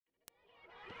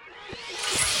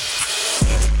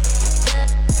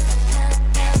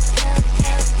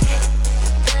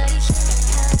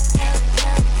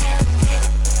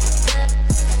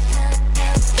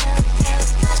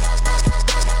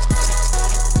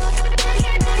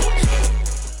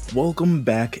Welcome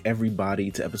back,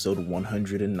 everybody, to episode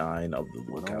 109 of the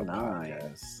Lookout 109.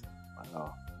 Podcast.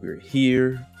 Wow. We're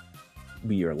here.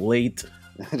 We are late,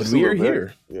 but Just we a are little bit.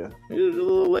 here. Yeah. It's a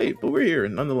little late, but we're here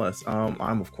nonetheless.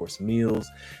 I'm of course Meelz,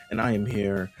 and I am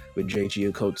here with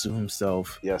J.G. Okotsu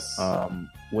himself. Yes.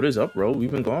 What is up, bro? We've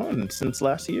been gone since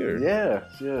last year. Yeah,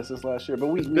 since last year.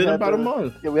 But It's been about a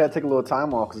month. Yeah, we had to take a little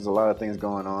time off because there's a lot of things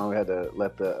going on. We had to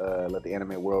let the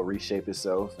anime world reshape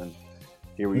itself, and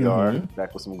here we are,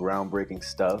 back with some groundbreaking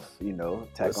stuff. You know,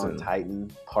 Attack on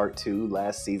Titan Part 2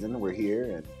 last season. We're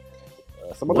here, and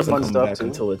some other fun stuff back too.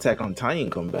 Until Attack on Titan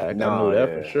come back. No, I know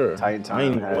that for sure. Titan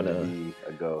time had to be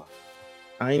a go.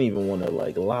 I ain't even want to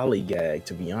like lollygag,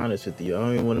 to be honest with you. I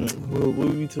don't even want to. What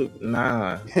we took?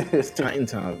 Nah, it's Titan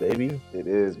time, baby. It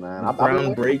is, man.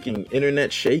 Groundbreaking,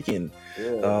 internet shaking.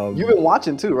 Yeah. You've been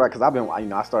watching too, right? Because I've been,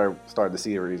 I started the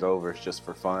series over just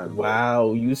for fun.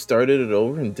 Wow, you started it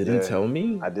over and didn't tell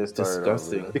me? I did start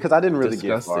Disgusting. it over. Because I didn't really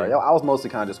get far. I was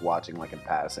mostly kind of just watching, like in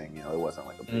passing. You know, it wasn't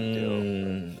like a big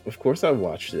deal. Of course, I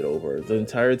watched it over the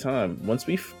entire time. Once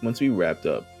we wrapped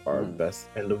up our best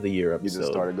end of the year episode, you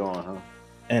just started going, huh?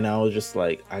 And I was just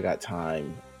like, I got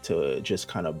time to just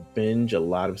kind of binge a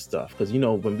lot of stuff. Because, you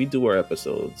know, when we do our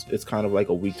episodes, it's kind of like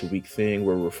a week-to-week thing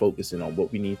where we're focusing on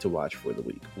what we need to watch for the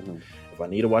week. If I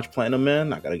need to watch Platinum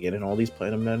Man, I got to get in all these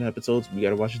Platinum Man episodes. We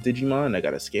got to watch Digimon. I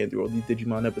got to scan through all these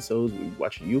Digimon episodes. We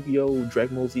watch Yu-Gi-Oh!,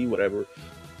 Dragon Ball Z, whatever.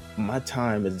 My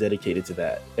time is dedicated to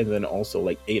that. And then also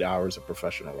like 8 hours of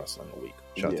professional wrestling a week.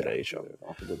 Shout to the A show.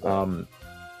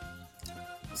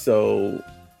 So...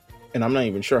 And I'm not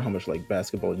even sure how much like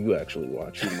basketball you actually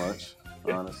watch. Too much,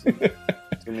 honestly.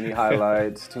 Too many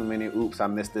highlights, too many oops, I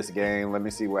missed this game. Let me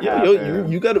see what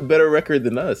happened. You got a better record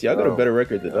than us. Y'all got a better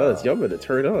record than us. Y'all better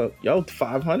turn up. Y'all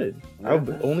 500.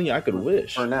 Only I could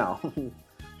wish. For now.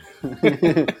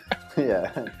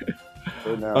 Yeah.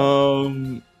 For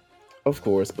now. Of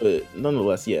course, but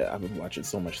nonetheless, yeah, I've been watching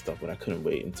so much stuff, but I couldn't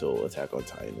wait until Attack on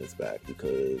Titan is back,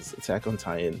 because Attack on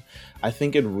Titan, I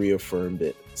think it reaffirmed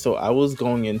it. So I was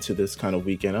going into this kind of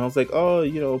weekend, I was like, oh,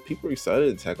 you know, people are excited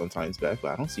Attack on Titan's back,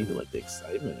 but I don't see the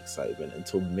excitement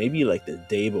until maybe like the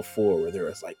day before, where there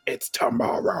was like, it's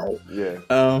tomorrow.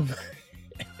 Yeah.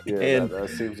 Yeah, and that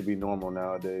seems to be normal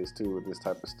nowadays too with this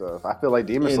type of stuff. I feel like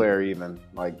Demon Slayer, even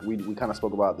like we kind of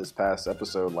spoke about this past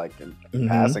episode, like in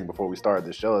passing before we started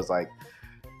the show. It's like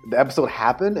the episode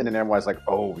happened, and then everyone's like,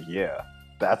 "Oh yeah,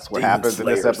 that's what happens in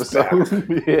this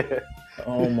episode." Yeah.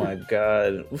 Oh my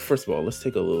god! First of all, let's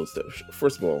take a little step.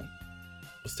 First of all,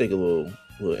 let's take a little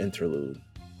interlude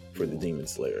for the Demon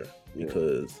Slayer,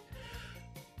 because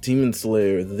Demon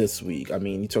Slayer this week, I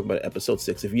mean, you talk about episode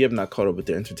 6. If you have not caught up with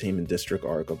the Entertainment District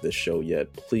arc of this show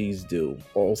yet, please do.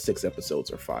 All 6 episodes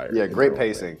are fire. Yeah, great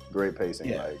pacing. Great pacing.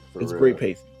 Yeah, like, it's great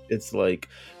pacing. It's like,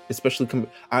 especially,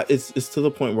 it's to the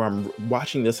point where I'm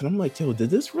watching this and I'm like, yo, did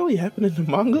this really happen in the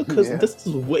manga? Because this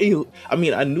is I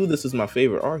mean, I knew this was my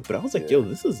favorite arc, but I was like, yo,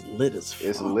 this is lit as fuck.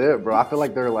 It's lit, bro. I feel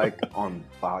like they're like on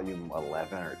volume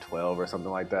 11 or 12 or something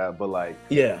like that. But like,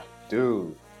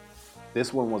 dude,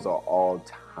 this one was an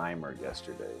all-timer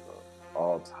yesterday, bro.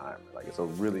 All-timer. Like, it's a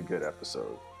really good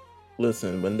episode.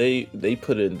 Listen, when they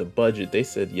put in the budget, they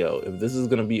said, yo, if this is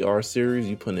going to be our series,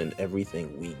 you put in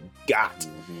everything we got.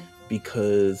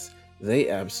 Because they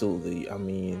absolutely, I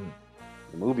mean,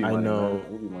 the movie money, I know.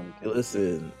 Movie money.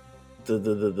 Listen,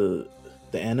 the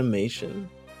animation,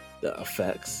 the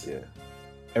effects,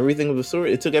 everything of the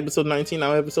story. It took episode 19.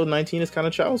 Now episode 19 is kind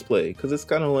of child's play, because it's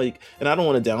kind of like, and I don't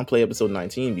want to downplay episode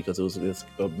 19 because it was this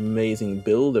amazing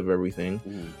build of everything,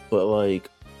 but like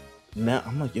now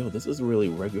I'm like, yo, this is really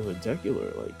regular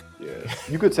degular. Like,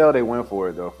 you could tell they went for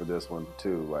it though for this one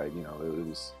too. Like, you know, it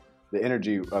was, the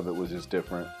energy of it was just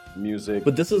different. Music,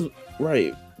 but this is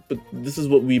right. But this is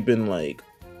what we've been like,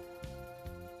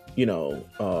 you know,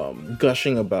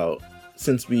 gushing about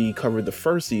since we covered the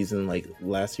first season, like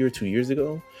last year, 2 years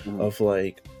ago, of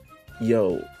like,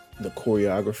 yo, the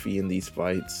choreography in these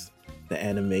fights, the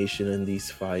animation in these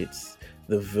fights,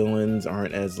 the villains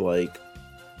aren't as like,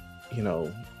 you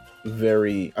know,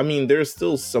 very, I mean, they're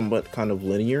still somewhat kind of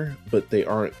linear, but they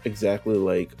aren't exactly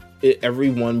like,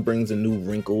 everyone brings a new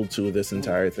wrinkle to this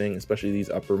entire thing, especially these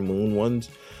Upper Moon ones.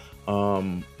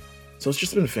 So it's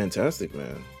just been fantastic,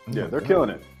 man. They're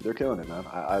killing it. They're killing it, man.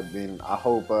 I mean, I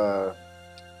hope,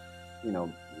 you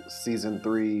know, season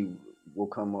 3 will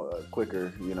come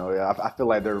quicker. You know, I feel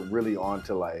like they're really on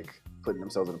to like putting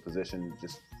themselves in a position to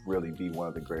just really be one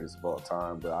of the greatest of all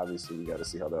time. But obviously, we got to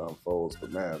see how that unfolds.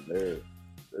 But man, they're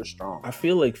strong. I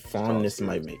feel like fondness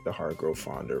might make the heart grow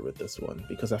fonder with this one,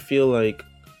 because I feel like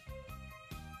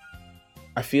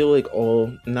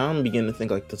now I'm beginning to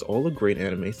think like, does all the great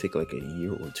animes take like a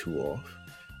year or 2 off?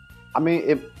 I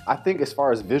mean, I think as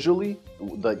far as visually,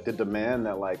 like the demand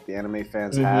that like the anime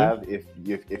fans have,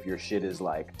 if your shit is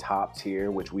like top tier,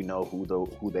 which we know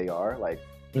who they are, like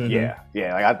yeah.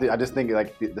 Like I just think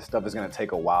like the stuff is gonna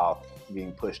take a while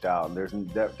being pushed out. And there's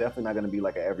definitely not gonna be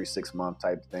like a every 6 month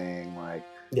type thing. Like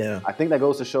I think that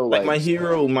goes to show like my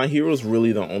hero's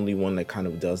really the only one that kind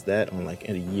of does that on like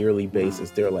a yearly basis.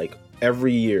 They're like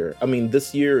every year. I mean,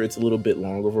 this year it's a little bit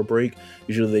longer of a break.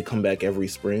 Usually they come back every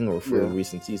spring, or for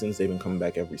recent seasons they've been coming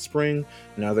back every spring.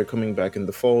 Now they're coming back in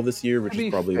the fall this year, which is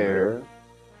probably fair.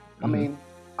 I mean,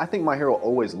 I think My Hero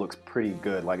always looks pretty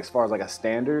good. Like as far as like a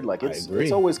standard, like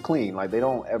it's always clean. Like they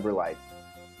don't ever like,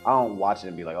 I don't watch it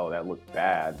and be like, oh, that looked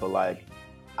bad. But like,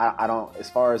 I don't, as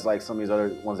far as like some of these other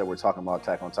ones that we're talking about,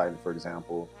 Attack on Titan, for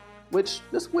example, which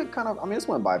this went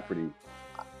by pretty,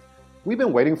 we've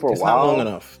been waiting for a while. It's not long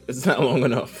enough. It's not long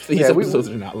enough. These episodes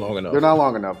are not long enough. They're not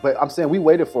long enough. But I'm saying we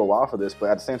waited for a while for this, but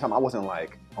at the same time, I wasn't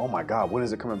like, oh my God, when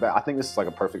is it coming back? I think this is like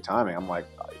a perfect timing. I'm like,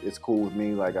 it's cool with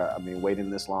me. Like, I mean, waiting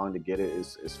this long to get it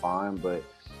is fine. But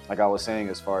like I was saying,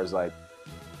 as far as like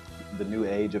the new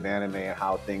age of anime and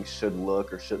how things should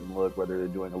look or shouldn't look, whether they're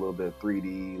doing a little bit of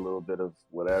 3D, a little bit of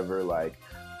whatever, like,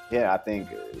 yeah, I think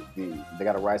they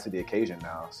got to rise to the occasion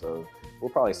now. So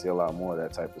we'll probably see a lot more of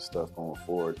that type of stuff going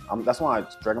forward. That's why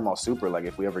Dragon Ball Super, like,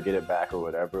 if we ever get it back or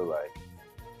whatever, like,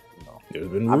 you know, there's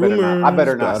been rumors. I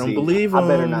better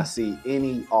not see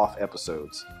any off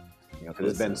episodes, you know,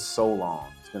 because it's been so long.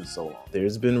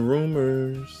 There's been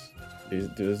rumors.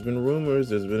 There's been rumors.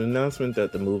 There's been an announcement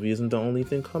that the movie isn't the only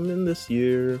thing coming this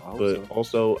year. But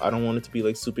also, I don't want it to be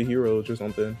like Superheroes or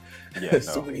something. Yeah,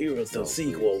 Superheroes, the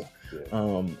sequel.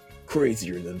 Yeah.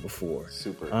 Crazier than before.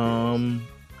 Super.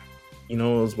 You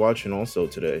know, I was watching also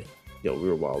today. Yo, we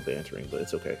were wild bantering, but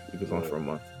it's okay. We've been gone for a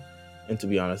month. And to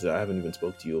be honest, I haven't even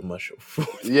spoke to you much for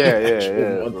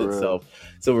the month itself.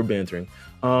 So we're bantering.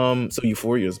 So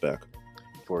Euphoria's back.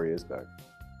 Euphoria's back.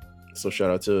 So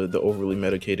shout out to the Overly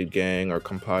Medicated gang, our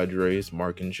compadres,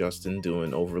 Mark and Justin,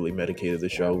 doing Overly Medicated, the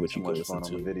show, which you can listen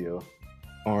to. Video.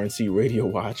 RNC Radio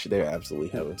Watch. They're absolutely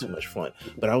having too much fun.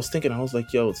 But I was thinking, I was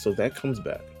like, yo, so that comes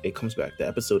back. It comes back. The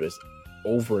episode is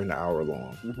over an hour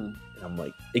long. And I'm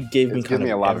like, it gave me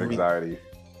a lot of anxiety.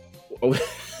 But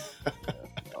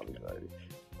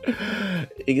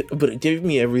it gave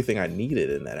me everything I needed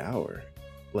in that hour.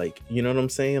 Like, you know what I'm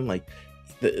saying? Like,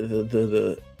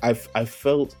 I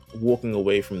felt walking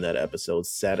away from that episode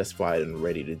satisfied and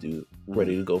ready to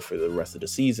go for the rest of the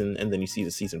season. And then you see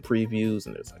the season previews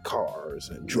and there's like cars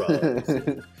and drugs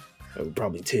and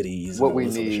probably titties. What we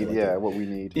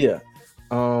need. Yeah.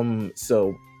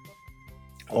 So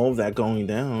all of that going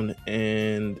down,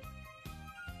 and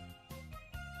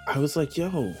I was like,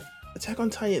 yo, Attack on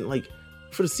Titan, like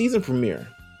for the season premiere,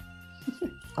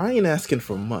 I ain't asking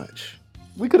for much.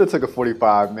 We could have took a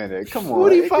 45-minute. Come on,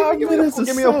 45 minutes.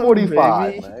 Give me a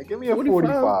 45, baby. Man. Give me a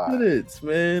 45 minutes,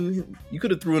 man. You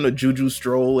could have threw in a Juju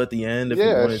stroll at the end if you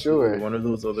wanted to. One of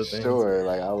those other things. Sure,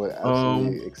 like I would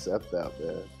absolutely accept that,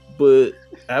 man. But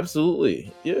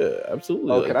absolutely,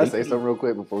 absolutely. Oh, can I say something real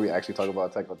quick before we actually talk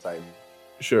about Attack on Titan?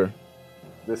 Sure.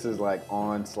 This is like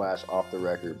on/off the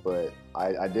record, but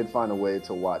I did find a way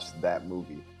to watch that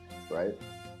movie, right?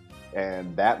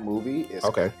 And that movie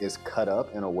is cut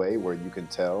up in a way where you can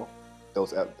tell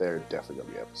they're definitely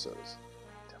gonna be episodes.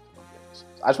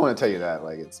 I just want to tell you that,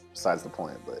 like, it's besides the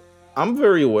point, but I'm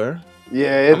very aware.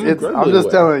 Yeah, I'm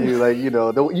just telling you, like, you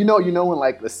know when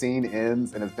like the scene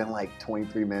ends and it's been like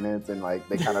 23 minutes and like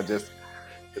they kind of just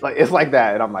like it's like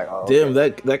that, and I'm like, oh, damn,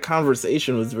 that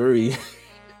conversation was very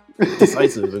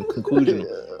decisive in conclusion.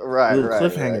 Right,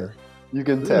 cliffhanger. Right. You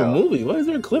can tell. In a movie, why is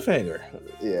there a cliffhanger?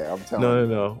 Yeah, I'm telling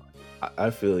you. No.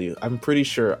 I feel you. I'm pretty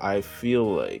sure. I feel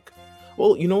like,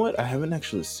 well, you know what? I haven't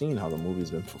actually seen how the movie's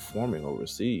been performing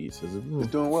overseas. It's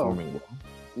doing well.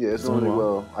 Yeah, it's doing really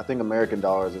well. I think American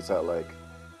dollars, it's at like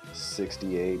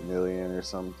 68 million or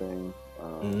something.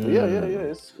 Yeah.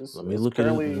 Let me look at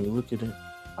it.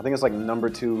 I think it's like number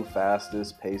 2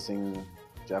 fastest pacing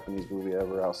Japanese movie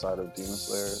ever outside of Demon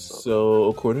Slayer. So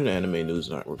according to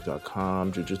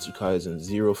AnimeNewsNetwork.com, Jujutsu Kaisen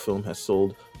Zero film has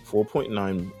sold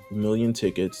 4.9 million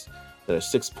tickets. That is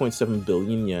 6.7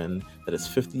 billion yen. That is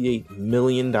 $58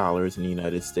 million in the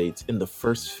United States in the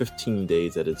first 15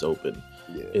 days that it's open.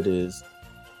 Yeah. It is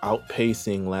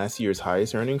outpacing last year's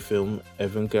highest earning film,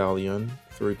 Evangelion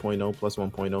 3.0 plus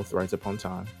 1.0 Thrice Upon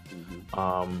Time.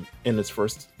 In its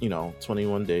first,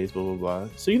 21 days, blah, blah, blah.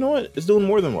 So you know what? It's doing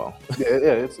more than well. Yeah,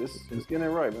 it's getting it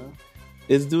right, man.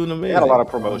 It's doing amazing. It had a lot of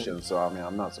promotion, so I mean,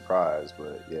 I'm not surprised,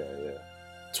 but yeah.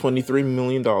 $23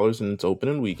 million in its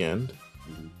opening weekend.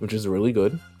 which is really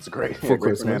good. It's great for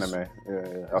great for an Christmas. anime.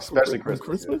 Yeah. Especially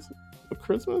Christmas. For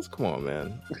Christmas? Come on,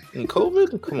 man. In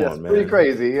COVID? Come on, man. It's pretty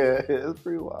crazy. Yeah, it's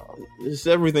pretty wild. It's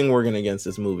everything working against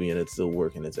this movie, and it's still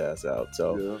working its ass out.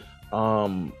 So,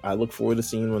 I look forward to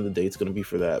seeing when the date's going to be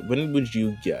for that. When would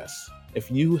you guess?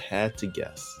 If you had to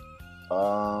guess.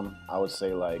 I would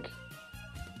say like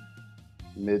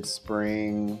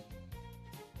mid-spring.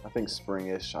 I think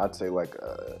springish. I'd say like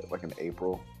in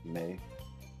April, May,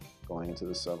 going into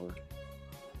the summer.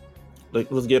 Like,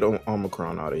 let's get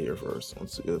Omicron out of here first.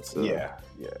 Yeah.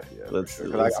 Let's.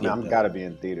 Sure. I'm gotta be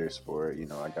in theaters for it.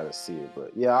 I gotta see it.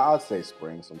 But yeah, I'd say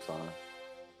spring sometime.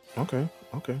 Okay.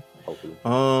 Hopefully.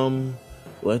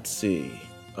 Let's see.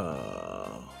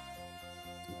 I'm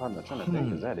trying to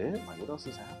think. Is that it? Like, what else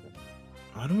has happened?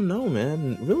 I don't know,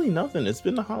 man. Really nothing. It's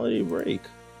been the holiday break.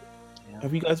 Yeah.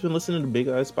 Have you guys been listening to Big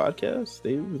Eyes podcast?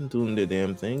 They've been doing their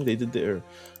damn thing. They did their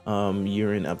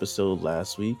year-end episode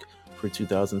last week for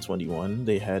 2021.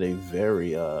 They had a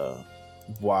very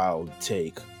wild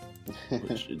take,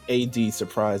 which AD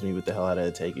surprised me with the hell out of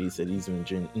that take. He said he's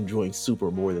enjoying Super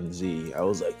more than Z. I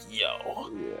was like, yo.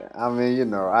 Yeah, I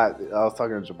mean, I was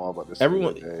talking to Jamal about this.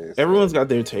 Everyone's got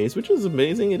their taste, which is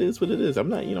amazing. It is what it is. I'm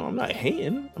not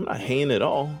hating. I'm not hating at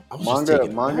all.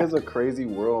 Manga's a crazy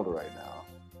world right now.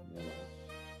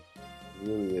 It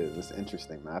really is. It's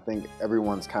interesting, man. I think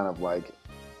everyone's kind of like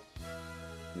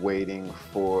waiting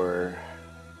for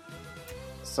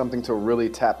something to really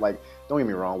tap. Like, don't get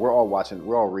me wrong, we're all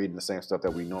reading the same stuff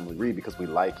that we normally read because we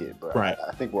like it, but right.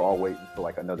 I think we're all waiting for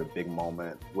like another big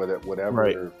moment,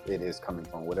 whatever it is coming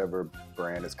from, whatever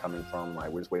brand is coming from.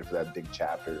 Like, we're just waiting for that big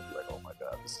chapter to be like, oh my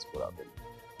god, this is what I've been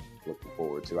looking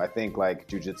forward to. I think like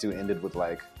Jujutsu ended with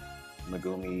like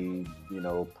Megumi,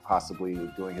 possibly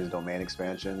doing his domain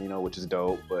expansion, which is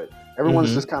dope, but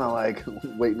everyone's just kind of like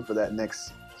waiting for that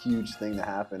next huge thing to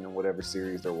happen in whatever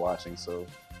series they're watching. So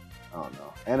I don't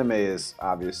know. Anime is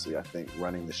obviously, I think,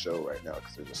 running the show right now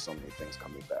because there's just so many things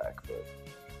coming back. But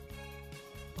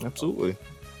absolutely.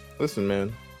 Listen,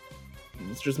 man,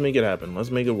 let's just make it happen. Let's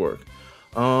make it work.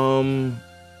 All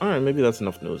right, maybe that's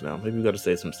enough news now. Maybe we got to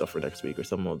say some stuff for next week or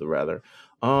something of the rather.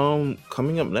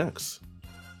 Coming up next,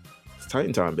 it's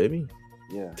Titan time, baby.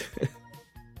 Yeah.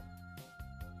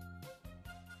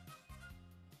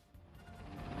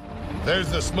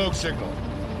 There's the smoke signal.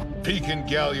 Peak and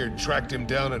Galliard tracked him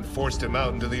down and forced him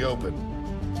out into the open.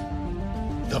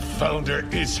 The Founder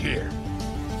is here.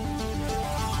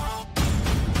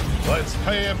 Let's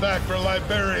pay him back for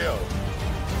Liberio.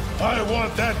 I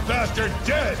want that bastard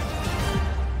dead!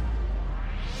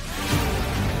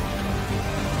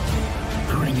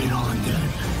 Bring it on, then.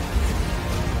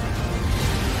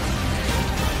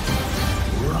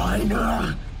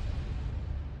 Reiner!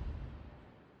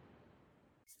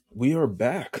 We are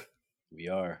back. We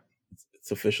are. It's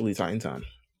officially Titan time.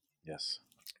 Yes.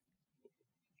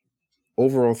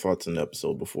 Overall thoughts on the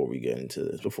episode before we get into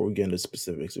this, before we get into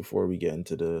specifics, before we get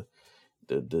into the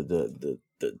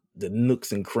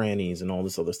nooks and crannies and all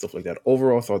this other stuff like that.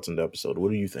 Overall thoughts on the episode. What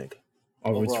do you think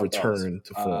of its return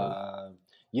to form?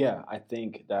 Yeah, I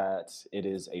think that it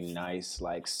is a nice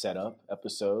setup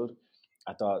episode.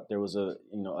 I thought there was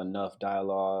enough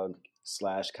dialogue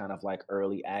 / kind of like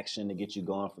early action to get you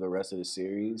going for the rest of the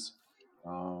series.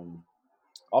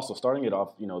 Also starting it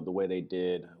off, the way they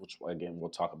did, which again we'll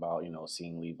talk about,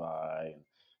 seeing Levi and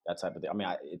that type of thing. I mean,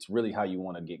 it's really how you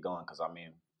want to get going, because I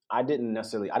mean, I didn't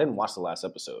watch the last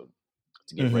episode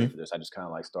to get ready for this. I just kind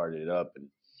of started it up, and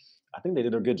I think they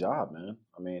did a good job, man.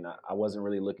 I mean, I wasn't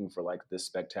really looking for this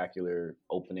spectacular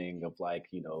opening of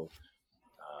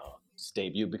this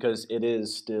debut, because it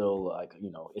is still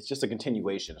it's just a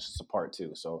continuation. It's just a part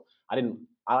 2. So I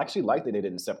actually like that they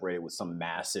didn't separate it with some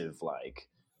massive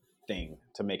thing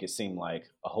to make it seem like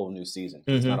a whole new season.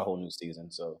 It's not a whole new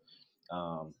season. So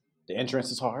the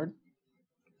entrance is hard.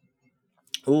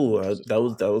 Ooh, that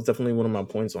was definitdefinitely one of my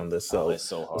points on this. So it's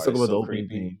so hard. Let's talk about the opening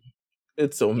theme.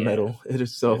 It's so metal. It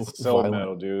is so violent.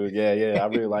 Metal, dude. Yeah. I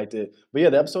really liked it. But yeah,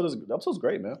 the episode's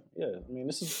great, man. Yeah, I mean,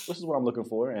 this is what I'm looking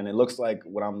for, and it looks like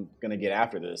what I'm gonna get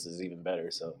after this is even better.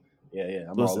 So yeah,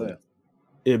 I'm all in.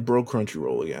 It broke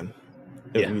Crunchyroll again.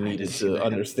 We needed to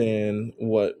understand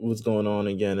what was going on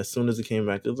again. As soon as it came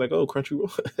back, it was like, oh,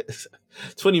 Crunchyroll.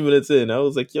 20 minutes in, I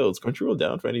was like, yo, is Crunchyroll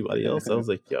down for anybody else? I was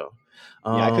like, yo.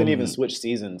 I couldn't even switch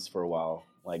seasons for a while,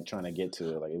 trying to get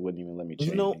to it. It wouldn't even let me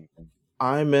change anything.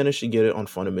 I managed to get it on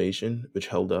Funimation, which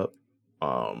held up.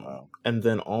 Wow. And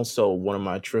then also one of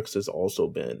my tricks has also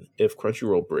been, if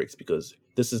Crunchyroll breaks, because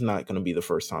this is not going to be the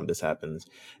first time this happens,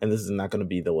 and this is not going to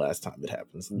be the last time it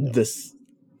happens. This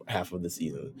half of the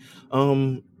season.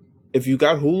 If you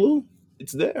got Hulu,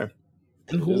 it's there.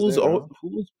 And It is there, bro.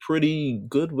 Hulu's pretty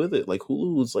good with it. Like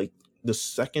Hulu's like the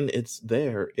second it's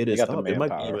there, it They is got the up. It might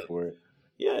be manpower even for it.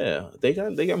 yeah. They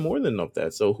got more than enough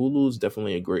that. So Hulu's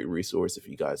definitely a great resource if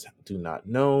you guys do not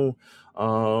know.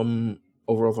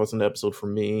 Overall thoughts on the episode for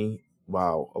me.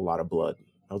 Wow, a lot of blood.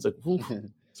 I was like, ooh,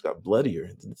 it's got bloodier.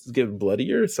 Did this get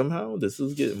bloodier somehow? This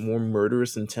is get more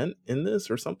murderous intent in this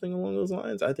or something along those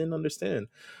lines. I didn't understand.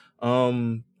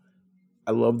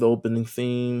 I love the opening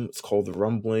theme. It's called The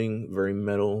Rumbling. Very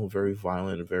metal, very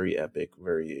violent, very epic,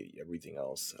 very everything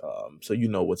else. So you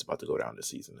know what's about to go down this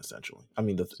season, essentially. I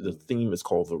mean, the theme is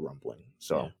called The Rumbling.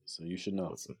 So, so you should know.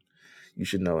 Listen, you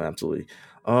should know, absolutely.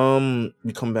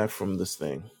 We come back from this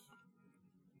thing.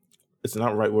 It's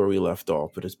not right where we left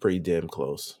off, but it's pretty damn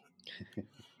close.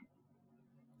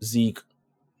 Zeke,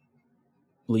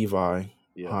 Levi,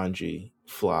 Hanji,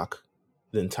 Flock,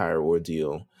 the entire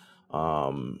ordeal.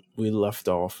 We left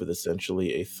off with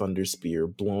essentially a thunder spear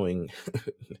blowing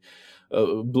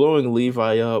blowing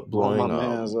Levi up, blowing my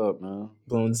man's up, man.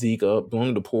 Blowing Zeke up,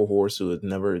 blowing the poor horse who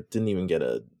didn't even get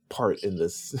a part in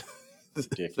this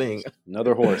thing.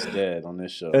 Another horse dead on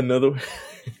this show. Another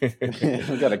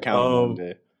we gotta count one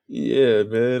day. Yeah,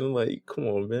 man. Like, come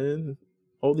on, man.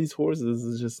 All these horses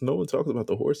is just no one talks about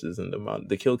the horses and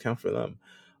the kill count for them.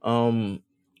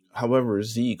 However,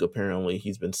 Zeke, apparently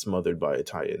he's been smothered by a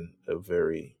Titan,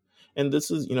 and this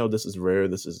is rare,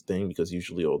 this is a thing, because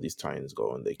usually all these Titans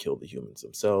go and they kill the humans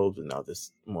themselves, and now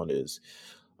this one is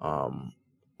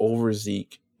over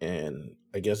Zeke, and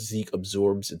I guess Zeke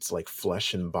absorbs its like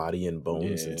flesh and body and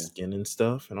bones and skin and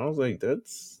stuff, and I was like,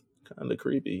 that's kind of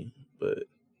creepy, but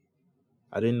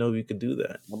I didn't know you could do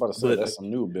that. I'm about to say that's some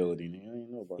new ability. I didn't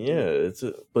know about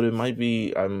that. But it might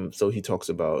be. So he talks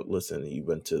about. Listen, he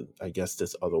went to, I guess,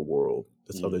 this other world,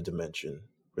 this other dimension,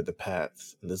 where the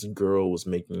paths, and this girl was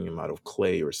making him out of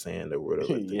clay or sand or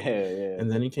whatever. yeah. And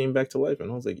then he came back to life,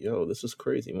 and I was like, "Yo, this is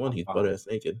crazy." One, he's butt ass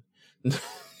naked.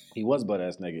 He was butt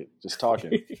ass naked, just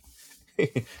talking.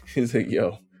 He's like,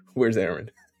 "Yo, where's Eren?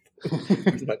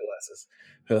 Where's my glasses?"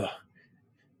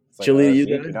 Like, Chili,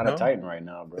 you're not a Titan right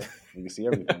now, bro. You can see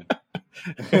everything. Like,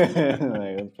 what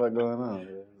the fuck going on?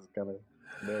 Bro? It's kind of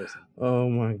embarrassing. Oh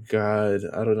my god!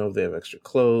 I don't know if they have extra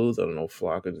clothes. I don't know if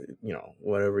Flock,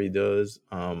 whatever he does.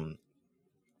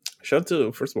 First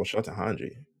of all, shout out to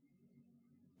Hanji.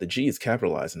 The G is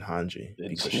capitalized in Hanji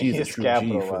because she's a true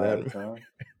G for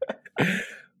that.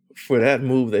 For that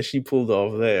move that she pulled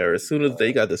off there. As soon as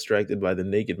they got distracted by the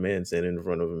naked man standing in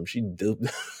front of him, she dove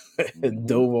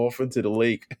off into the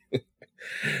lake.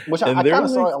 Which I kind of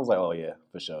saw. I was like, oh yeah,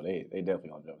 for sure. They definitely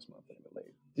gonna jump this motherfucker in the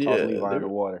lake. Toss Levi in the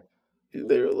water.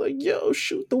 They were like, yo,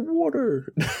 shoot the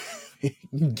water.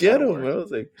 Get him. I was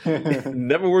like, it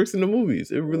never works in the movies.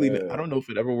 It really, I don't know if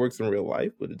it ever works in real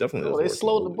life, but it definitely does. They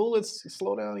slowed the bullets,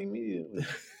 slow down immediately.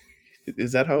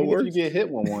 Is that how it works? If you get hit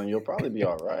one, you'll probably be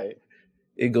all right.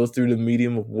 It goes through the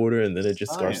medium of water and then it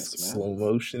just starts slow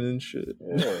motion and shit.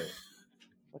 Yeah.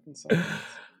 Fucking science.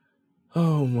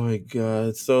 Oh my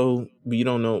god. So, but you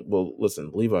don't know. Well,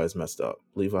 listen, Levi is messed up.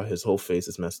 Levi, his whole face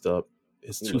is messed up.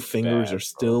 His two fingers are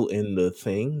still in the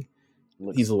thing.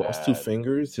 He's lost 2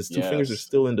 fingers. His 2 fingers are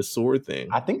still in the sword thing.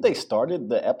 I think they started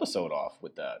the episode off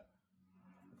with that.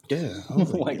 Yeah. I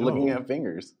was like looking at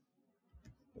fingers.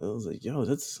 I was like, yo,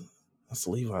 that's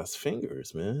Levi's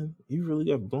fingers, man. You really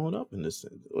got blown up in this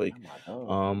thing. Like,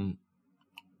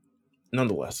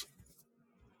 nonetheless,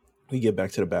 we get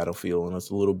back to the battlefield, and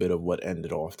it's a little bit of what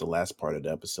ended off the last part of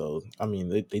the episode. I mean,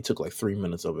 they took like 3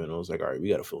 minutes of it, and I was like, all right, we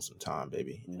got to fill some time,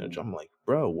 baby. And I'm like,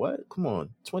 bro, what? Come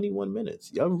on, 21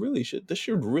 minutes. Y'all really should. This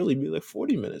should really be like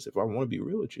 40 minutes if I want to be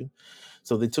real with you.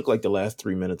 So they took like the last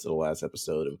 3 minutes of the last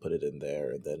episode and put it in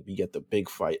there, and then we get the big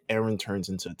fight. Eren turns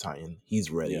into a Titan.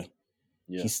 He's ready.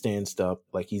 Yeah. He stands up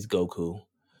like he's Goku.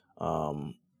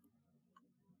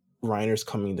 Reiner's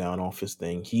coming down off his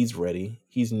thing. He's ready.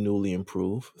 He's newly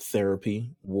improved.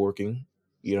 Therapy working,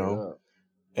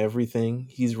 everything.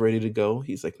 He's ready to go.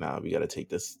 He's like, nah, we got to take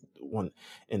this one.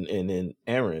 And then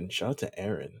Eren, shout out to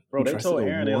Eren. Bro, they told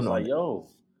Eren, they was like, yo,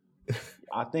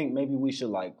 I think maybe we should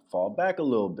like fall back a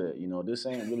little bit. This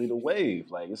ain't really the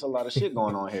wave. Like, it's a lot of shit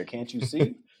going on here. Can't you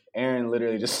see? Eren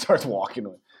literally just starts walking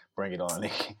on. Bring it on.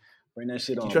 Bring that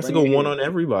shit on. He tries to go one on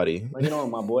everybody. Bring it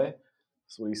on, my boy.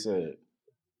 That's what he said.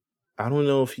 I don't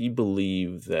know if he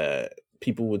believed that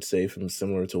people would say from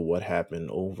similar to what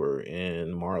happened over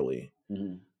in Marley.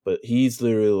 Mm-hmm. But he's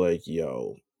literally like,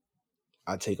 yo,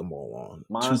 I take them all on.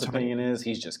 My honest opinion is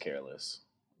he's just careless.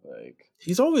 Like,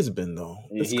 he's always been, though.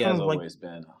 He has always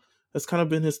been. That's kind of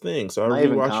been his thing. So not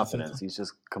even confidence. He's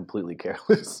just completely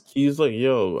careless. He's like,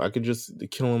 yo, I could just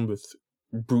kill him with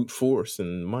brute force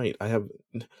and might.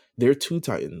 They're 2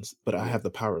 Titans, but I have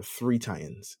the power of 3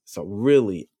 Titans. So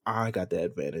really, I got the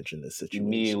advantage in this situation.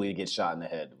 Immediately get shot in the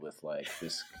head with like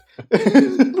this.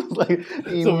 Like,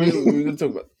 so we're gonna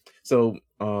talk about. So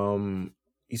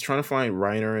he's trying to find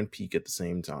Reiner and Peak at the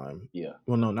same time. Yeah.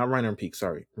 Well, no, not Reiner and Peak.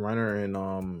 Sorry, Reiner and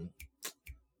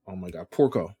oh my god,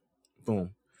 Porco.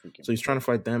 Boom. So he's trying to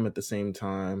fight them at the same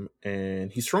time,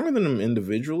 and he's stronger than them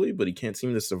individually, but he can't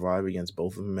seem to survive against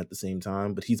both of them at the same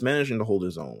time. But he's managing to hold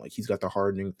his own. Like, he's got the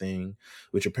hardening thing,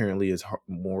 which apparently is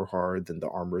more hard than the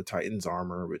Armor Titan's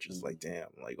armor, which is like, damn,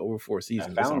 like over 4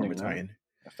 seasons, this Armor Titan.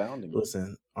 I found him.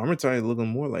 Listen, Armor Titan looking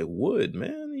more like wood,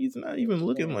 man. He's not even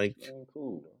looking like.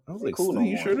 Cool. I was like, cool no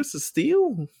you more. Sure this is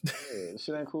steel? Yeah, this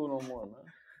shit ain't cool no more, man.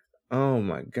 Oh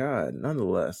my god.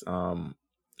 Nonetheless,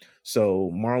 so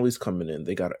Marley's coming in.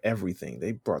 They got everything.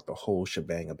 They brought the whole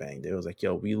shebang-a-bang. They was like,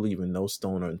 yo, we leaving no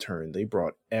stone unturned. They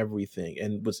brought everything.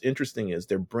 And what's interesting is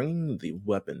they're bringing the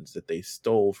weapons that they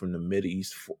stole from the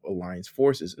Mideast Alliance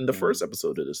forces in the first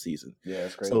episode of the season. Yeah,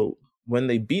 that's crazy. So when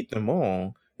they beat them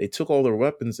all, they took all their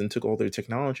weapons and took all their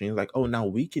technology and like, oh, now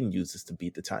we can use this to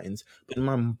beat the Titans. But in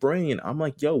my brain, I'm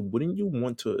like, yo, wouldn't you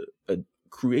want to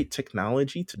create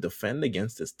technology to defend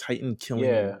against this Titan killing?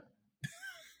 Yeah.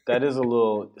 That is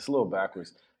it's a little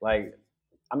backwards. Like,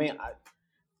 I mean,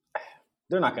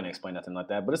 they're not going to explain nothing like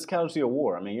that, but it's a casualty of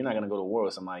war. I mean, you're not going to go to war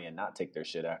with somebody and not take their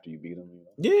shit after you beat them. You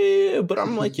know? Yeah, but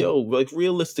I'm like, yo, like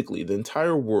realistically, the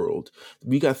entire world,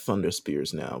 we got thunder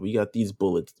spears now. We got these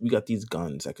bullets. We got these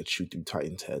guns that could shoot through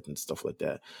Titans' heads and stuff like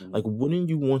that. Mm-hmm. Like, wouldn't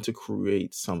you want to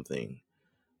create something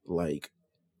like,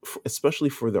 especially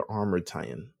for the armored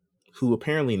Titan, who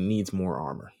apparently needs more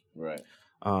armor? Right.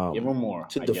 Give them more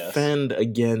to defend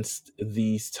against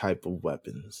these type of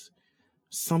weapons,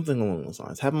 something along those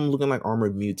lines. Have them looking like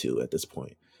armored Mewtwo at this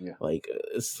point. Yeah, like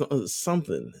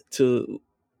something to,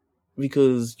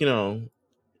 because you know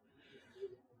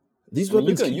these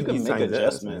weapons. You can make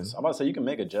adjustments. I'm about to say you can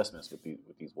make adjustments with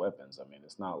these weapons. I mean,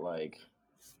 it's not like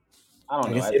I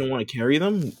don't know. I guess they don't want to carry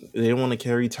them. They don't want to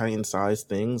carry Titan-sized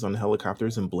things on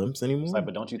helicopters and blimps anymore. Like,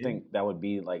 but don't you think that would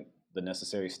be like the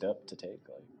necessary step to take?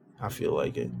 Like, I feel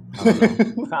like it. I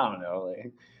don't know.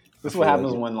 Like, this is what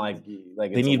happens when like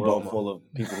it's they need a world full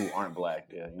of people who aren't black.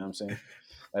 Yeah, you know what I'm saying?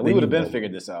 Like, we would have been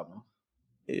figured this out, man.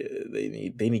 Yeah,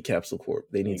 they need Capsule Corp.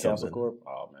 They need Capsule Corp.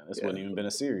 Oh man, this wouldn't even been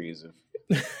a series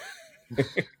if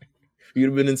you'd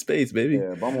have been in space, baby.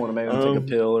 Yeah, Bummer would have made them take a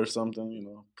pill or something. You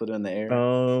know, put it in the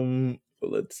air.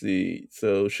 Let's see.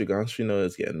 So Shiganshina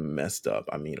is getting messed up.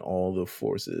 I mean, all the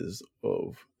forces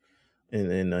of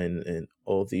and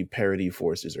all the parody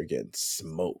forces are getting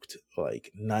smoked, like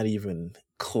not even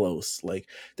close. Like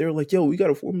they're like, yo, we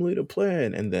gotta formulate a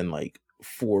plan, and then like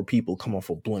 4 people come off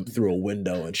a blimp through a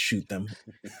window and shoot them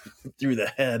through the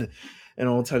head and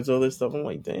all types of other stuff. I'm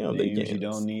like, damn, they usually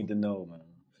don't need to know, man.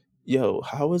 Yo,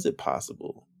 how is it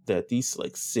possible that these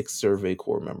like 6 Survey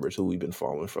Corps members who we've been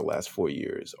following for the last 4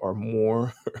 years are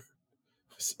more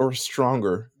or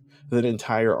stronger than an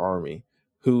entire army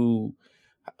who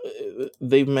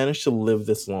they've managed to live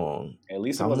this long? At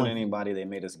least it wasn't anybody they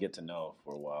made us get to know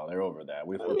for a while. They're over that.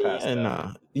 We're past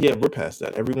that. Yeah, we're past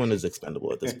that. Everyone is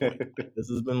expendable at this point. This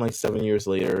has been like 7 years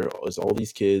later. It's all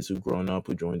these kids who've grown up,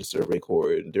 who joined the Survey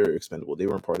Corps, and they're expendable. They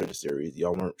weren't part of the series.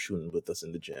 Y'all weren't shooting with us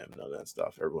in the gym. None of that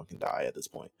stuff. Everyone can die at this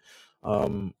point.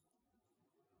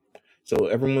 So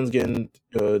everyone's getting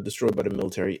destroyed by the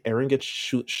military. Eren gets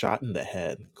shot in the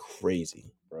head.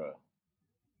 Crazy. Bruh.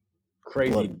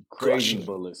 Crazy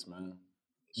bullets, man.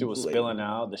 She was spilling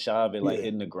out. The shot of it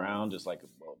hitting the ground, just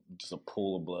a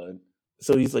pool of blood.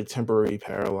 So he's like temporarily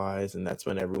paralyzed, and that's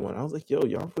when I was like, yo,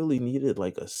 y'all really needed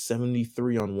like a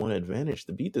 73-on-1 advantage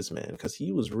to beat this man, because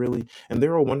he was really, and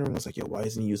they're all wondering, I was like, yo, why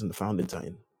isn't he using the Founding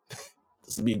Titan?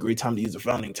 This would be a great time to use the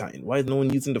Founding Titan. Why is no one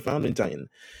using the Founding Titan?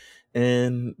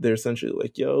 And they're essentially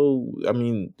like, yo, I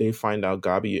mean, they find out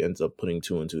Gabi ends up putting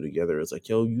 2 and 2 together. It's like,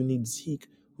 yo, you need Zeke,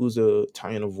 who's a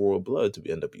Titan of royal blood,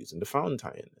 to end up using the Fountain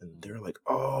Titan. And they're like,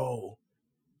 oh,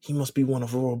 he must be one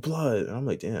of royal blood. And I'm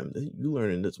like, damn, you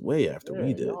learning this way after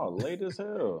we did. No, late as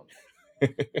hell.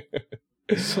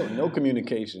 So no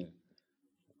communication.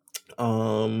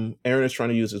 Eren is trying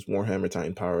to use his Warhammer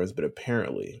Titan powers, but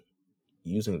apparently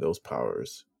using those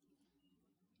powers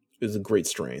is a great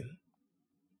strain.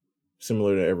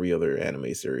 Similar to every other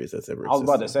anime series that's ever existed. I was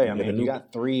about to say, I mean, if you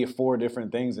got 3 or 4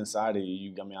 different things inside of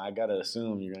you, I gotta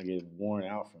assume you're gonna get worn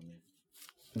out from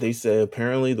it. They say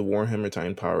apparently the Warhammer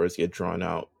Titan powers get drawn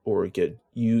out, or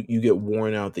you get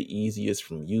worn out the easiest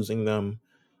from using them.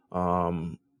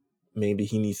 Maybe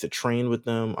he needs to train with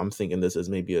them. I'm thinking this is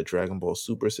maybe a Dragon Ball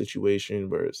Super situation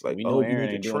where it's like, Eren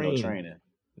ain't doing no training.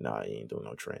 Nah, he ain't doing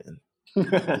no training.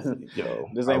 Yo,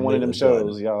 this I'll ain't one of make them a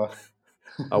shows, gun. y'all.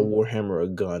 I'll warhammer a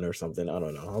gun or something. I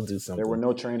don't know. I'll do something. There were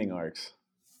no training arcs.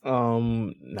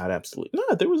 Not absolutely.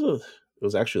 No, there was it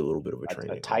was actually a little bit of a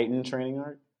training. A Titan training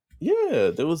arc?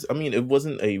 Yeah, there was. I mean, it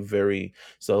wasn't a very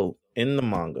so in the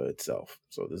manga itself.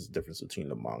 So there's a difference between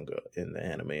the manga and the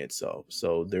anime itself.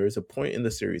 So there is a point in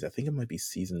the series. I think it might be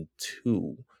season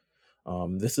 2.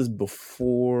 This is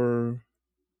before.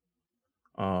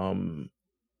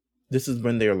 This is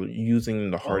when they're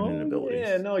using the hardening abilities.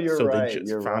 Yeah, no, you're so right. they just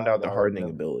You're found right. out the hardening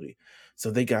ability.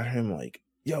 So they got him like,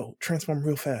 yo, transform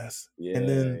real fast. And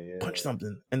then punch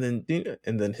something. And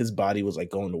then his body was like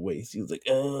going to waste. He was like,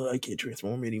 I can't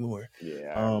transform anymore.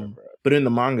 Yeah, I remember. But in the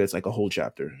manga, it's like a whole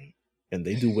chapter. And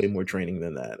they do way more training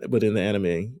than that. But in the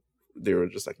anime, they were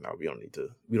just like, no, we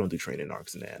don't do training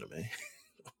arcs in the anime.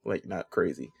 Like, not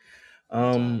crazy.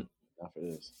 Not for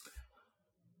this.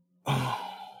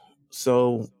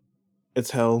 So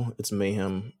it's hell, it's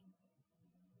mayhem.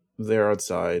 They're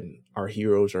outside. Our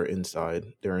heroes are inside.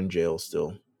 They're in jail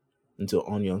still. Until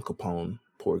Onyankopon,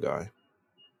 poor guy.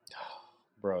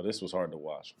 Bro, this was hard to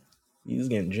watch. He's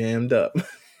getting jammed up.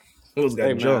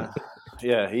 Got jumped.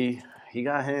 Yeah, he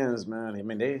got hands, man. I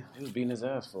mean, he was beating his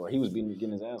ass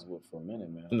getting his ass whooped for a minute,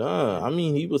 man. Nah, I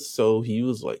mean, he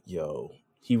was like, yo.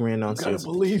 He ran downstairs.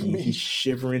 Believe me. He's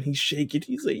shivering. He's shaking.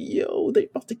 He's like, yo, they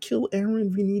about to kill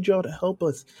Eren. We need y'all to help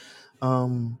us.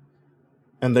 And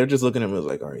they're just looking at him as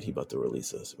like, all right, he about to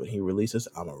release us. When he releases,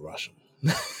 I'm going to rush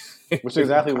him. Which is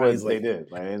exactly what they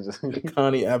did. Like,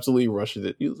 Connie absolutely rushes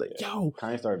it. He was like, yo.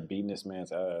 Connie started beating this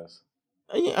man's ass.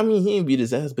 I mean, he didn't beat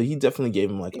his ass, but he definitely gave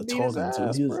him like a tall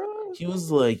gun too. He was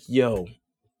like, yo,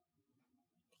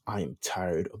 I am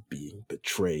tired of being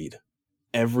betrayed.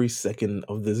 Every second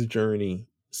of this journey,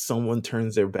 someone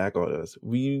turns their back on us.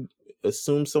 We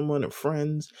assume someone are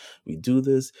friends. We do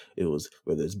this. It was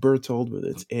whether it's Bertold, whether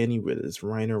it's Annie, whether it's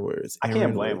Reiner, whether it's Eren, I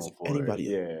can't blame him for anybody.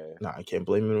 Yeah. Nah, I can't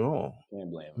blame him at all. Can't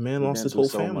blame him. Man lost his whole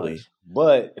family.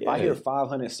 But if I hear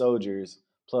 500 soldiers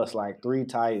plus like 3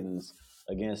 Titans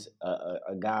against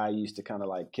a guy I used to kind of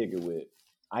like kick it with,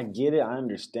 I get it. I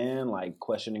understand like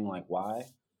questioning like why,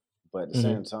 but at the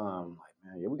same time, like,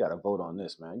 man, yeah, we got to vote on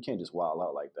this, man. You can't just wild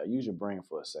out like that. Use your brain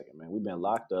for a second, man. We've been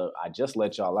locked up. I just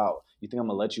let y'all out. You think I'm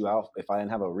gonna let you out if I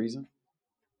didn't have a reason?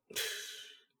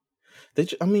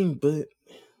 But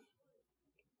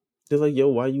they're like, yo,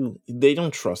 why you? They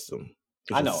don't trust him.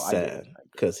 I know. Sad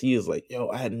because he is like, yo,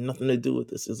 I had nothing to do with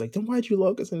this. It's like, then why'd you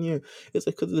lock us in here? It's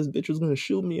like, because this bitch was gonna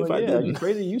shoot me if I didn't. You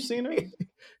crazy? You seen her?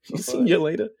 You seen her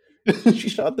later? She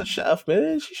shot the chef,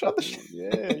 man. She shot the chef.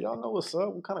 Yeah, y'all know what's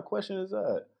up. What kind of question is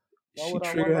that? She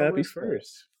trigger happy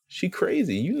first. She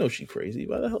crazy. You know she crazy.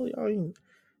 Why the hell y'all ain't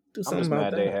do something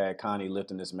about that? They had Connie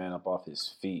lifting this man up off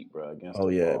his feet, bro. Against the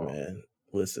wall. Man.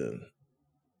 Listen,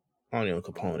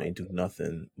 Onyankopon ain't do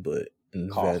nothing but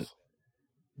invent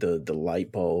the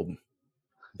light bulb,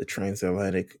 the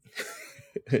transatlantic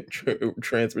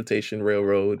transportation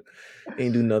railroad.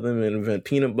 Ain't do nothing but invent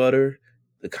peanut butter,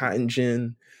 the cotton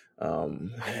gin. I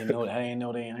didn't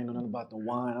know nothing about the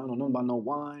wine. I don't know nothing about no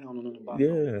wine. I don't know nothing about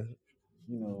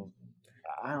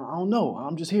I don't know.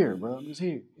 I'm just here, bro. I'm just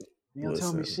here. You don't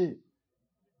tell me shit.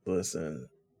 Listen,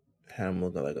 him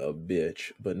looking like a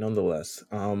bitch, but nonetheless,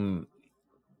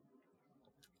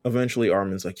 eventually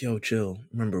Armin's like, yo, chill.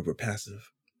 Remember, we're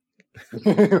passive.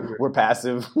 We're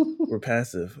passive. We're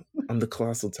passive. I'm the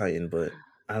Colossal Titan, but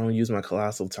I don't use my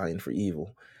Colossal Titan for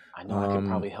evil. I know I could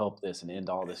probably help this and end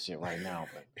all this shit right now,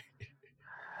 but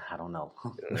I don't know.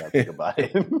 I gotta think about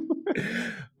it.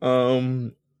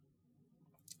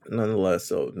 Nonetheless,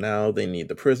 so now they need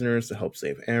the prisoners to help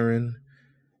save Eren.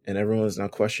 And everyone's now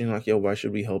questioning, like, yo, why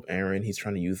should we help Eren? He's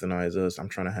trying to euthanize us. I'm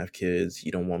trying to have kids.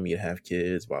 You don't want me to have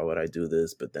kids. Why would I do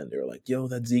this? But then they're like, yo,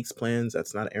 that's Zeke's plans.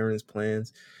 That's not Eren's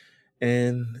plans.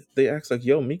 And they ask, like,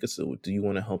 yo, Mikasu, do you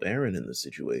want to help Eren in this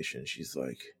situation? She's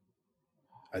like,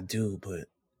 I do, but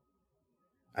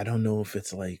I don't know if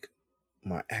it's like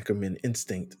my Ackerman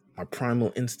instinct. My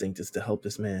primal instinct is to help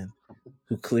this man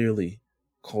who clearly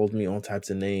called me all types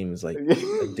of names like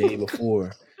a day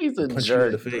before. He's a In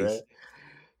jerk, the face. Bro.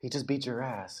 He just beat your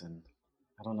ass, and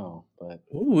I don't know, but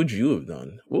what would you have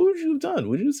done? What would you have done?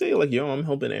 Would you say like, yo, I'm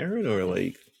helping Eren, or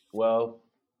like? Well,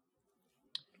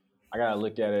 I gotta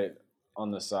look at it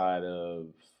on the side of,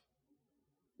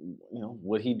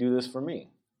 would he do this for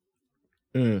me?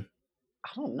 I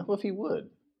don't know if he would.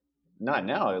 Not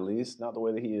now, at least. Not the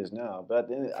way that he is now. But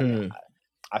then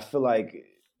I feel like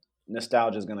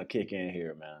nostalgia is gonna kick in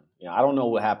here, man. I don't know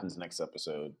what happens next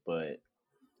episode, but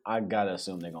I gotta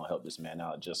assume they're gonna help this man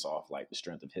out just off like the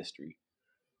strength of history.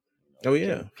 For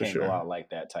can't sure. Go out like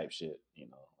that type shit.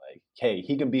 like, hey,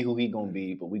 he can be who he gonna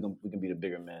be, but we can be the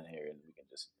bigger man here, and we can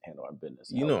just handle our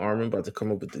business. You know, Armin about to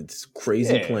come up with this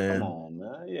crazy Yeah, come plan. on,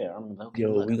 man. Yeah, I'm like, okay,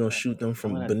 Yo, look, we gonna shoot them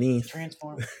from beneath.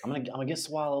 transform. I'm gonna get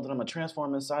swallowed, and I'm gonna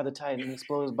transform inside the Titan and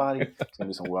explode his body. It's gonna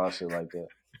be some wild shit like that.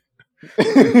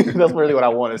 That's really what I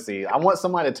want to see. I want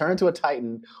somebody to turn to a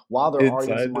Titan while they're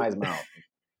already in somebody's mouth.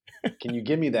 Can you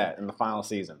give me that in the final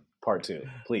season, part 2,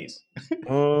 please?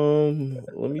 Let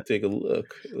me take a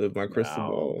look at my crystal ball.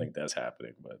 I don't think that's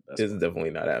happening, but it's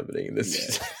definitely not happening.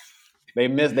 This they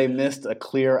missed a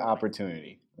clear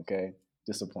opportunity. Okay,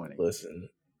 disappointing.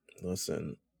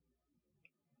 Listen.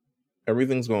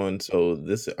 Everything's going so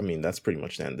this. I mean, that's pretty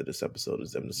much the end of this episode.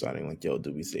 Is them deciding like, yo,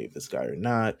 do we save this guy or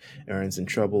not? Eren's in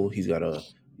trouble. He's got a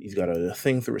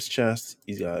thing through his chest.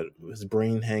 He's got his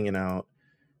brain hanging out.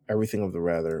 Everything of the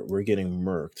rather. We're getting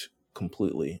murked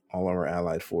completely. All our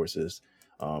allied forces.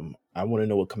 I want to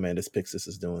know what Commandus Pixis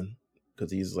is doing,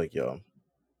 because he's like, yo,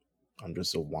 I'm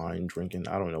just a wine drinking.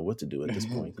 I don't know what to do at this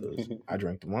point because I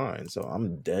drank the wine, so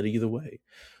I'm dead either way.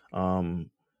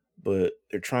 But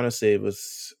they're trying to save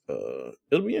us.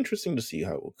 It'll be interesting to see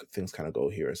how things kind of go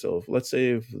here. So let's say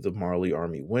if the Marley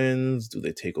army wins, do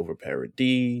they take over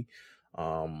Paradis?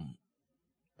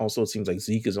 Also, it seems like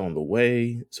Zeke is on the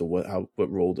way. So what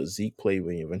role does Zeke play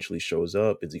when he eventually shows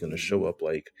up? Is he going to show up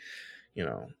like,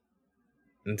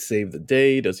 and save the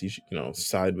day? Does he,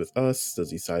 side with us?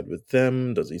 Does he side with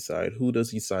them? Who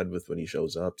does he side with when he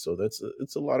shows up? So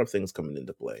it's a lot of things coming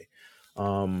into play.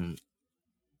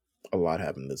 A lot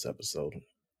happened this episode.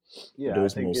 Yeah, it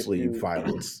was mostly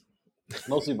violence.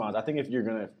 Mostly violence. I think if you're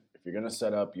gonna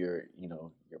set up your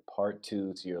part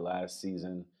 2 to your last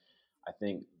season, I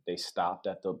think they stopped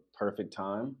at the perfect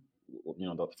time.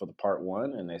 For the part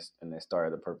 1, and they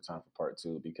started the perfect time for part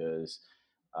 2 because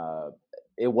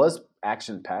it was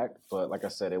action packed, but like I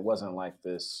said, it wasn't like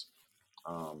this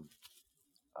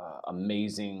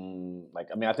amazing.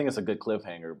 I think it's a good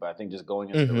cliffhanger, but I think just going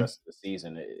into the rest of the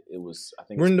season, it was. I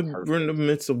think we're in the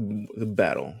midst of the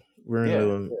battle. At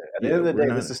the end of the day,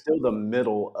 this is still the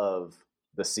middle of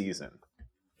the season,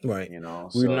 right?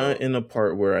 We're not in a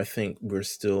part where I think we're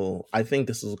still. I think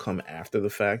this will come after the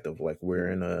fact of like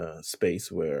we're in a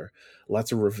space where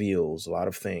lots of reveals, a lot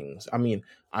of things. I mean,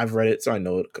 I've read it, so I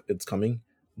know it's coming,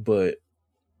 but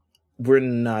we're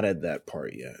not at that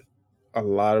part yet. A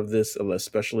lot of this,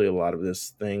 especially a lot of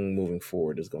this thing moving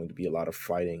forward, is going to be a lot of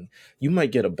fighting. You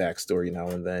might get a backstory now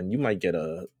and then. You might get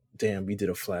we did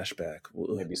a flashback.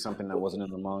 Maybe something that wasn't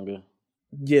in the manga.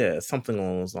 Yeah, something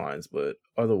along those lines. But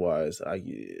otherwise,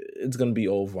 it's going to be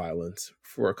old violence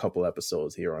for a couple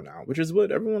episodes here on out, which is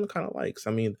what everyone kind of likes.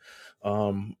 I mean,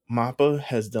 Mappa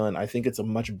has done, I think it's a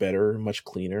much better, much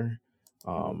cleaner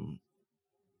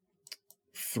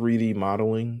 3D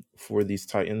modeling for these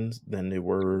Titans than they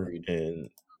were in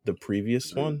the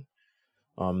previous one.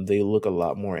 They look a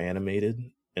lot more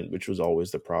animated, and which was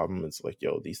always the problem. It's like,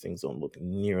 yo, these things don't look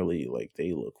nearly like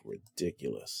they look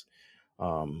ridiculous.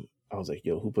 I was like,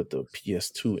 yo, who put the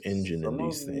PS2 engine in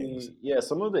these things? Yeah,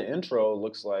 some of the intro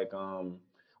looks like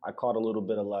I caught a little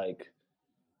bit of like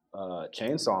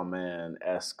Chainsaw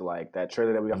Man-esque, like that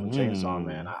trailer that we got from Chainsaw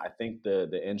Man. I think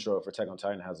the intro for Attack on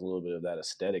Titan has a little bit of that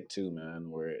aesthetic too, man,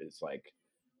 where it's like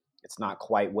it's not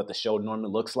quite what the show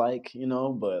normally looks like,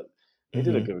 but they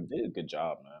did a good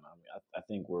job, man. I mean, I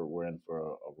think we're in for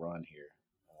a run here,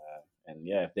 and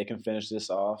yeah, if they can finish this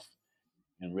off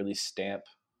and really stamp,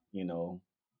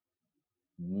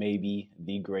 maybe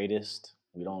the greatest.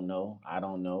 We don't know. I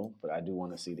don't know, but I do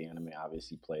want to see the anime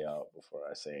obviously play out before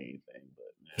I say anything.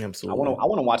 But man, absolutely, I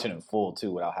want to watch it in full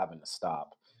too, without having to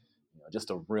stop. Just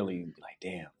to really be like,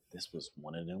 damn, this was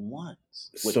one of them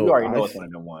ones. Which we already know it's one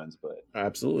of them ones, but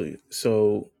absolutely.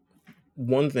 So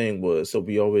one thing was,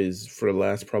 we always, for the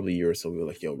last probably year or so, we were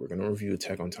like, yo, we're gonna review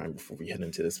Attack on Titan before we head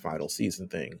into this final season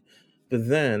thing. But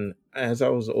then, as I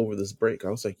was over this break, I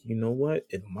was like, you know what?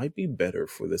 It might be better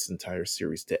for this entire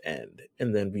series to end,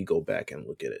 and then we go back and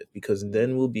look at it, because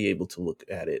then we'll be able to look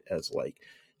at it as like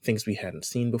things we hadn't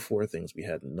seen before, things we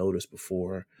hadn't noticed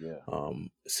before,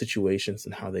 situations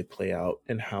and how they play out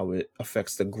and how it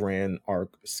affects the grand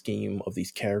arc scheme of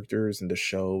these characters and the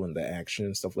show and the action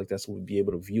and stuff like that. So we'll be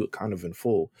able to view it kind of in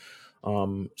full.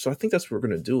 So I think that's what we're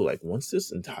going to do. Like once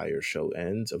this entire show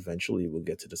ends, eventually we'll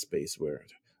get to the space where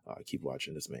keep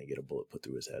watching this man get a bullet put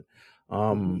through his head.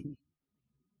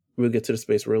 We'll get to the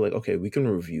space where like, okay, we can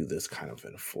review this kind of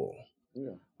in full.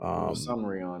 Yeah. A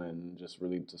summary on it and just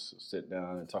really just sit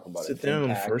down and talk about sit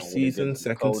down, first season,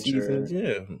 second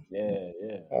season,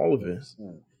 yeah. All of it.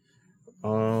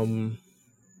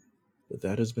 But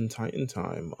that has been Titan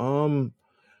time.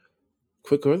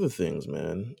 Quick other things,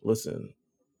 man. Listen,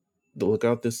 the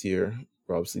lookout this year,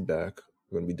 We're obviously back.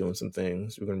 We're gonna be doing some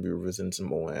things. We're gonna be revisiting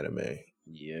some old anime.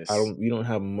 Yes. We don't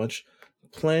have much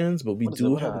plans, but we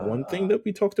do have one thing that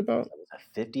we talked about.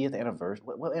 50th anniversary.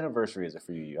 What anniversary is it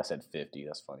for you? I said 50.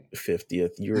 That's funny.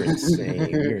 50th. You're insane.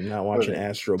 You're not watching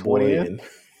Astro Boy and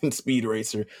Speed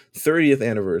Racer. 30th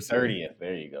anniversary. 30th.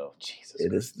 There you go. Jesus.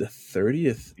 It is the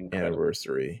 30th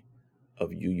anniversary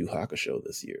of Yu Yu Hakusho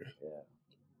this year. Yeah.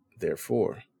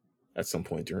 Therefore, at some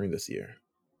point during this year,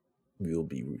 we will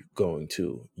be going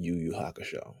to Yu Yu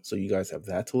Hakusho. So you guys have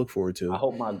that to look forward to. I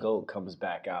hope my GOAT comes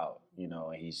back out, and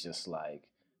he's just like,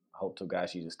 I hope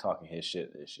Togashi just talking his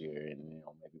shit this year, and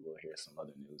maybe we'll hear some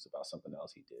other news about something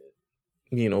else he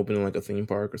did. You know, opening like a theme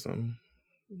park or something.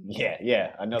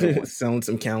 Yeah, another one. Selling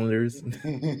some calendars.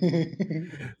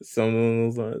 Some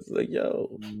of those lines. Like,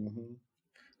 yo. Mm-hmm.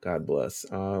 God bless.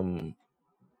 But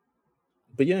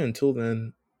yeah, until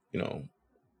then,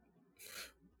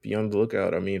 be on the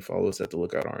lookout. I mean, follow us at the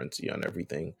Lookout RNC on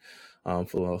everything.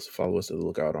 Follow us at the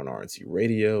Lookout on RNC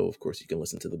Radio. Of course, you can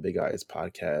listen to the Big Eyes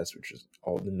podcast, which is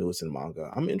all the newest in manga.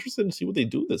 I'm interested to see what they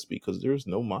do this week because there's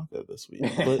no manga this week.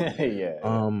 But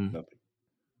nothing.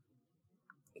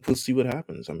 We'll see what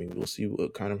happens. I mean, we'll see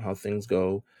what kind of how things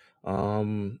go.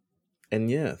 And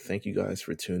yeah, thank you guys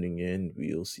for tuning in.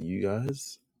 We'll see you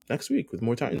guys next week with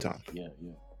more Titan Talk. Yeah.